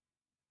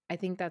I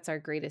think that's our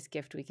greatest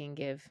gift we can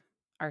give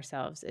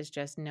ourselves is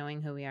just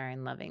knowing who we are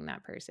and loving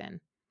that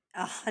person.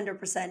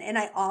 100%. And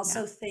I Yeah.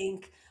 also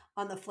think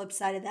on the flip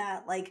side of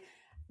that, like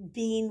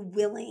being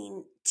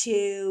willing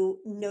to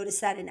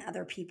notice that in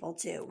other people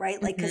too,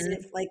 right? Like, because Mhm.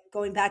 if like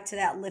going back to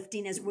that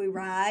lifting as we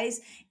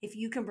rise, if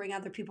you can bring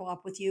other people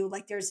up with you,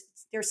 like there's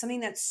something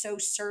that's so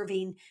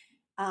serving.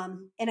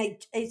 And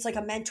it's like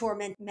a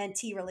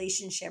mentee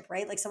relationship,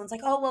 right? Like someone's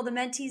like, oh, well, the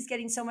mentee's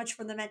getting so much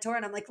from the mentor.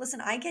 And I'm like,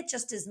 listen, I get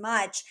just as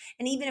much.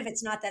 And even if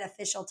it's not that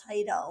official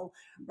title,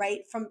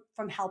 right,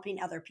 from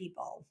helping other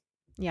people.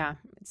 Yeah,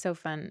 it's so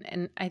fun.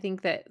 And I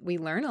think that we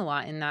learn a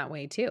lot in that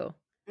way too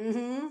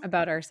Hmm.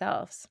 about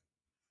ourselves.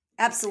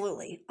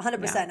 Absolutely. Yeah.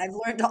 100%. I've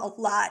learned a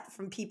lot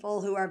from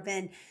people who have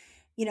been,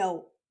 you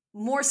know,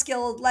 more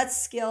skilled,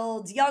 less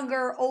skilled,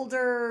 younger,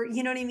 older,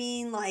 you know what I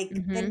mean, like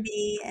than Mhm.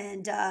 me.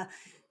 And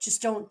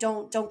just don't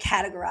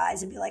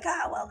categorize and be like,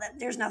 ah, well,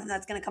 there's nothing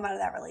that's going to come out of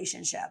that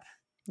relationship.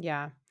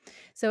 Yeah.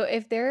 So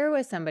if there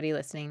was somebody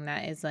listening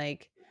that is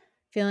like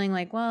feeling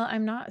like, well,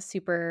 I'm not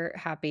super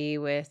happy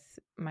with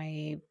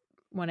my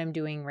what I'm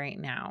doing right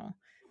now,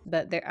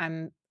 but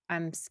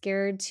I'm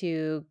scared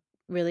to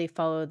really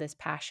follow this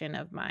passion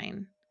of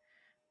mine.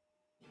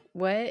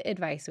 What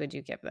advice would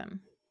you give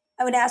them?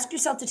 I would ask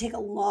yourself to take a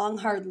long,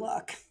 hard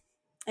look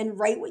and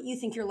write what you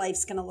think your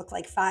life's going to look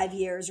like 5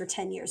 years or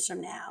 10 years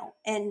from now.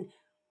 And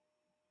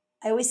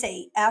I always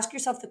say, ask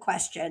yourself the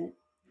question: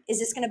 is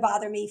this going to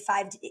bother me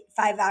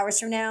 5 hours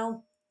from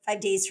now, 5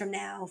 days from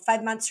now,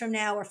 5 months from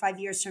now, or 5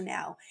 years from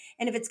now?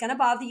 And if it's going to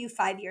bother you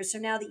 5 years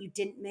from now that you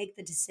didn't make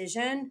the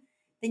decision,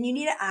 then you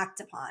need to act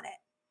upon it.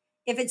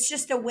 If it's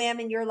just a whim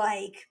and you're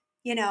like,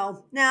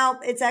 now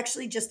it's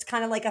actually just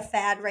kind of like a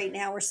fad right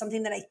now or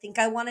something that I think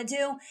I want to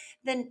do,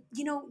 then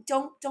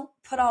don't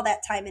put all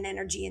that time and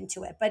energy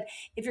into it. But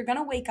if you're going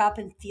to wake up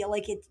and feel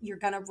like you're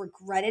going to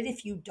regret it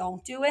if you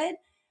don't do it,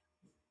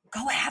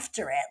 go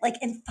after it, like,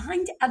 and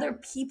find other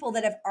people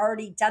that have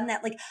already done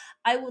that. Like,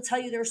 I will tell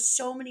you, there's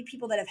so many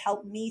people that have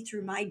helped me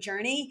through my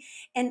journey,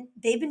 and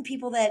they've been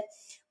people that,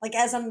 like,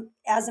 as I'm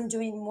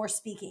doing more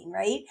speaking,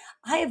 right,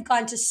 I have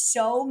gone to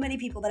so many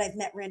people that I've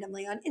met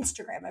randomly on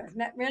Instagram, I've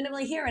met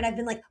randomly here, and I've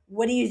been like,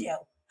 what do you do?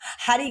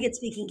 How do you get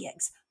speaking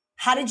gigs?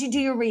 How did you do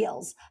your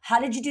reels?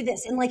 How did you do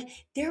this? And like,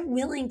 they're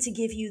willing to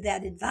give you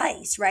that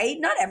advice, right?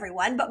 Not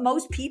everyone, but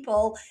most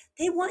people,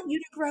 they want you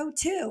to grow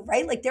too,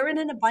 right? Like, they're in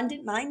an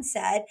abundant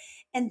mindset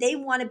and they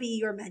want to be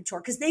your mentor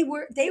because they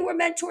were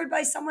mentored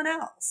by someone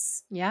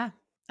else. Yeah.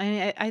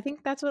 I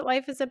think that's what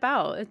life is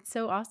about. It's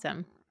so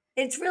awesome.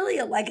 It's really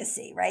a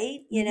legacy, right?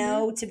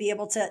 Mhm. To be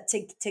able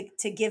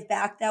to give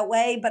back that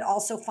way, but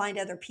also find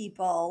other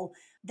people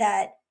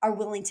that are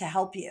willing to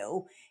help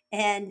you.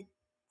 And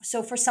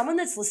so for someone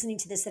that's listening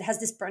to this that has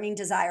this burning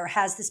desire,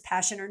 has this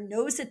passion, or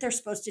knows that they're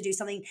supposed to do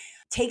something,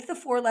 take the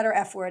four-letter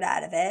F word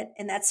out of it,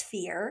 and that's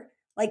fear.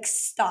 Like,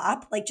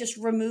 stop, like, just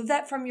remove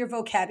that from your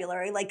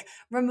vocabulary. Like,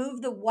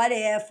 remove the what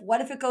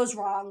if it goes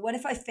wrong? What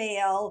if I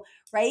fail?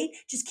 Right?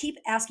 Just keep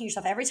asking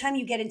yourself every time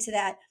you get into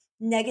that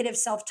negative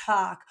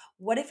self-talk,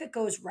 what if it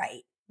goes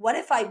right? What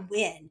if I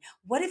win?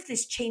 What if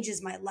this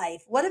changes my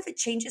life? What if it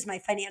changes my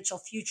financial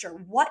future?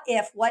 What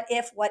if?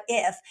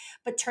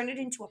 But turn it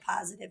into a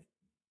positive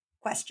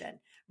question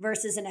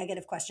versus a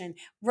negative question.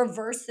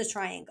 Reverse the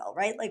triangle,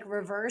 right? Like,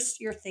 reverse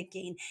your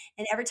thinking.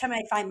 And every time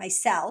I find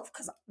myself,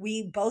 because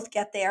we both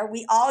get there,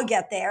 we all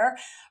get there,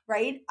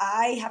 right?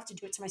 I have to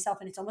do it to myself.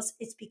 And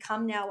it's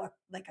become now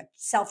like a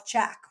self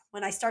check.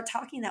 When I start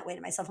talking that way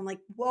to myself, I'm like,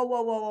 whoa,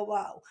 whoa, whoa, whoa,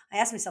 whoa. I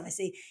ask myself, I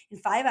say, in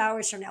 5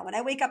 hours from now, when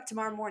I wake up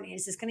tomorrow morning,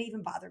 is this going to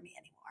even bother me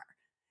anymore?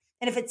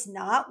 And if it's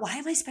not, why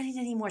am I spending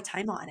any more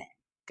time on it?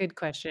 Good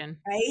question.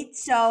 Right.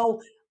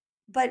 So,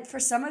 but for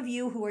some of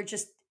you who are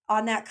just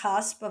on that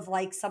cusp of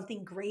like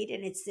something great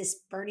and it's this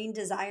burning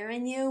desire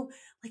in you,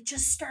 like,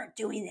 just start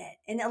doing it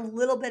and a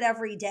little bit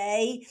every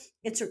day.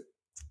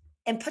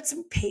 And put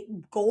some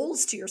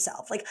goals to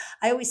yourself. Like,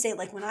 I always say,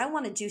 like, when I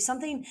want to do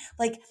something,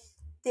 like,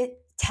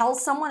 tell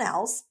someone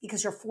else,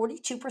 because you're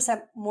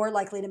 42% more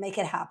likely to make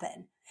it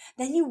happen.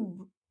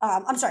 Then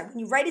I'm sorry, when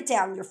you write it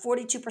down, you're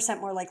 42%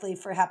 more likely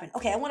for it to happen.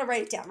 Okay, I want to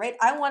write it down, right?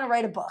 I want to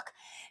write a book.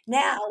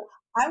 Now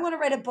I want to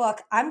write a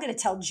book. I'm going to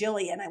tell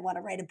Jillian I want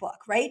to write a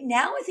book, right?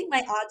 Now I think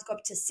my odds go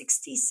up to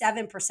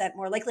 67%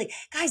 more likely.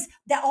 Guys,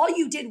 that all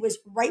you did was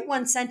write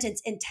one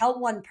sentence and tell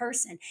one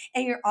person,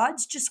 and your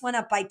odds just went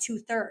up by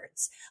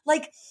 2/3.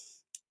 Like,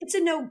 it's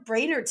a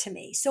no-brainer to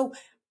me. So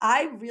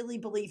I really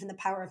believe in the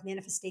power of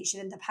manifestation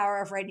and the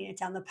power of writing it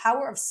down, the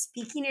power of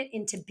speaking it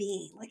into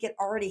being like it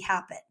already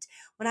happened.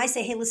 When I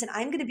say, hey, listen,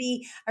 I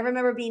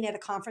remember being at a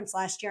conference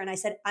last year and I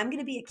said, I'm going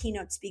to be a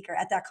keynote speaker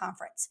at that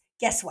conference.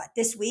 Guess what?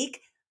 This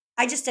week,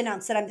 I just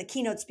announced that I'm the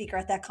keynote speaker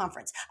at that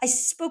conference. I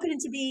spoke it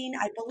into being.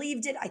 I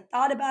believed it. I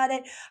thought about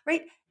it,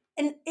 right?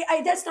 And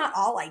that's not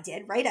all I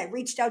did, right? I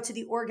reached out to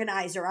the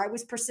organizer. I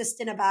was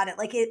persistent about it.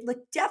 Like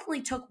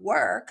definitely took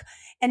work.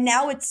 And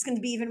now it's going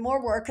to be even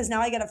more work because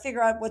now I got to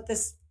figure out what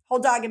this whole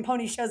dog and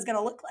pony show is going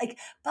to look like.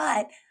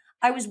 But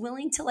I was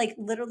willing to like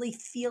literally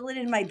feel it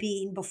in my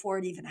being before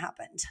it even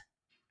happened.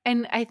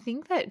 And I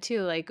think that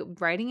too, like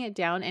writing it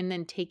down and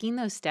then taking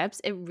those steps,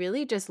 it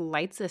really just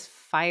lights this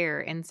fire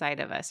inside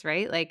of us,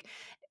 right? Like,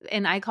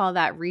 and I call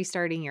that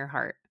restarting your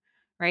heart,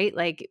 right?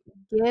 Like,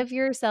 give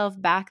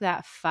yourself back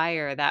that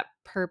fire, that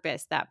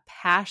purpose, that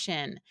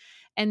passion.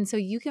 And so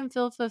you can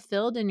feel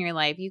fulfilled in your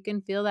life. You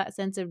can feel that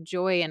sense of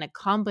joy and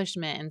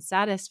accomplishment and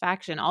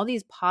satisfaction, all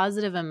these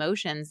positive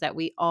emotions that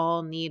we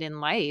all need in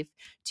life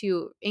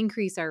to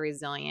increase our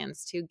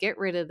resilience, to get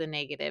rid of the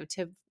negative,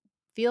 to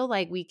feel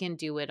like we can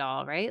do it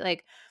all, right?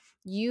 Like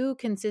you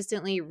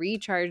consistently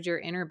recharge your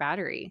inner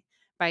battery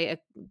by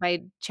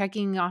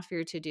checking off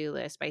your to-do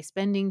list, by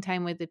spending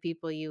time with the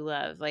people you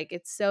love. Like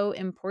it's so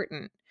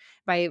important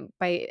by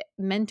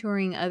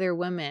mentoring other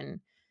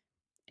women.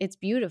 It's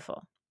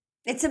beautiful.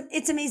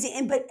 It's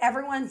amazing. But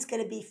everyone's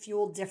going to be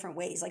fueled different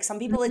ways. Like some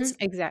people it's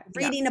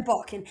Exactly. reading a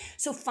book. And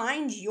so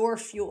find your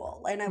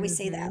fuel. And I always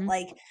say that,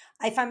 like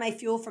I find my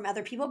fuel from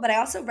other people, but I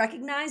also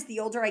recognize the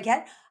older I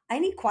get, I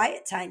need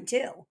quiet time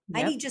too.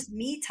 I need just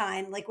me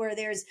time, like where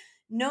there's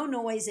no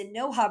noise and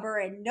no hubber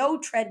and no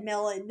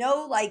treadmill and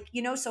no like,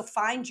 so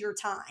find your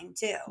time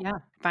too. Yeah.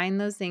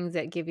 Find those things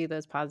that give you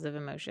those positive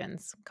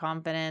emotions,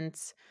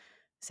 confidence,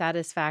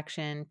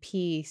 satisfaction,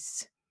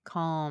 peace,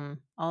 calm,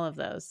 all of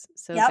those.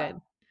 So Yep.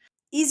 good.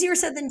 Easier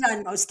said than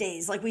done most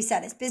days. Like we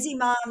said, it's busy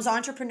moms,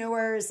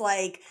 entrepreneurs,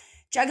 like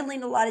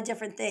juggling a lot of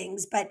different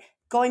things. But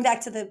going back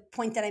to the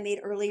point that I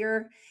made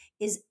earlier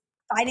is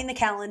finding the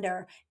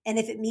calendar. And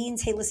if it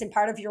means, hey, listen,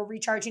 part of your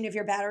recharging of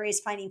your battery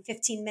is finding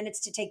 15 minutes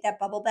to take that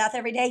bubble bath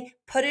every day,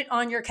 put it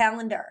on your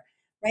calendar,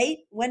 right?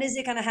 When is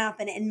it going to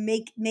happen? And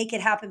make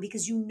it happen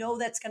because you know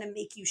that's going to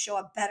make you show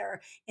up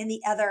better in the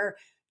other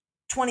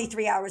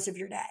 23 hours of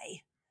your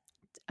day.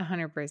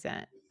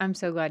 100%. I'm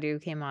so glad you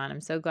came on.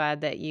 I'm so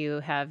glad that you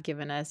have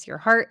given us your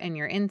heart and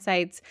your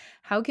insights.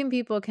 How can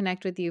people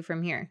connect with you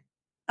from here?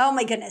 Oh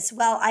my goodness.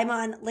 Well, I'm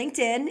on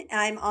LinkedIn.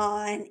 I'm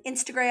on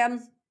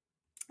Instagram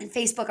and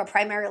Facebook are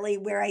primarily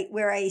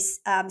where I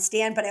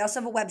stand, but I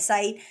also have a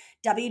website,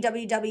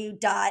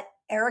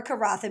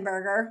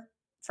 www.erikarothenberger,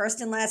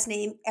 first and last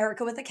name,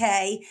 Erika with a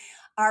K,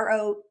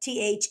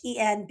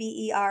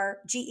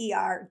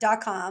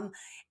 ROTHENBERGER.com.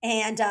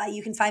 And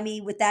you can find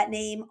me with that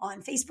name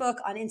on Facebook,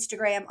 on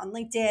Instagram, on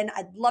LinkedIn.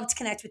 I'd love to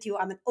connect with you.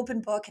 I'm an open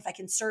book. If I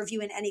can serve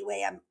you in any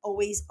way, I'm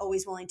always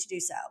willing to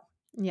do so.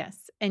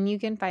 Yes. And you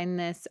can find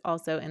this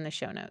also in the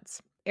show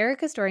notes.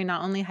 Erika's story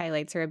not only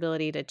highlights her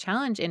ability to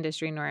challenge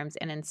industry norms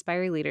and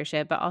inspire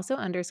leadership, but also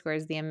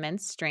underscores the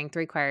immense strength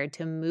required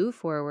to move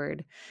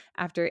forward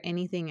after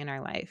anything in our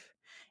life.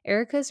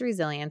 Erika's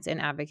resilience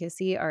and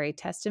advocacy are a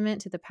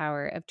testament to the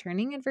power of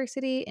turning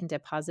adversity into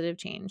positive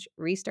change,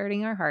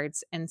 restarting our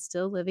hearts, and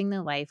still living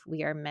the life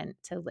we are meant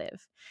to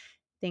live.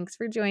 Thanks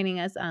for joining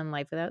us on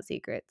Life Without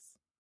Secrets.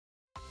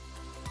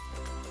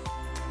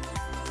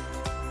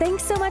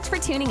 Thanks so much for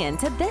tuning in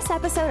to this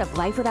episode of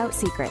Life Without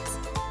Secrets.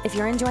 If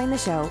you're enjoying the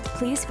show,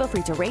 please feel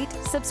free to rate,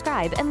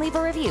 subscribe, and leave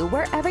a review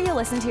wherever you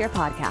listen to your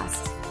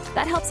podcasts.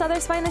 That helps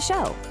others find the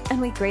show,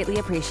 and we greatly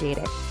appreciate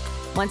it.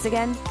 Once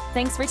again,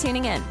 thanks for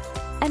tuning in,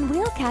 and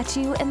we'll catch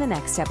you in the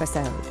next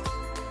episode.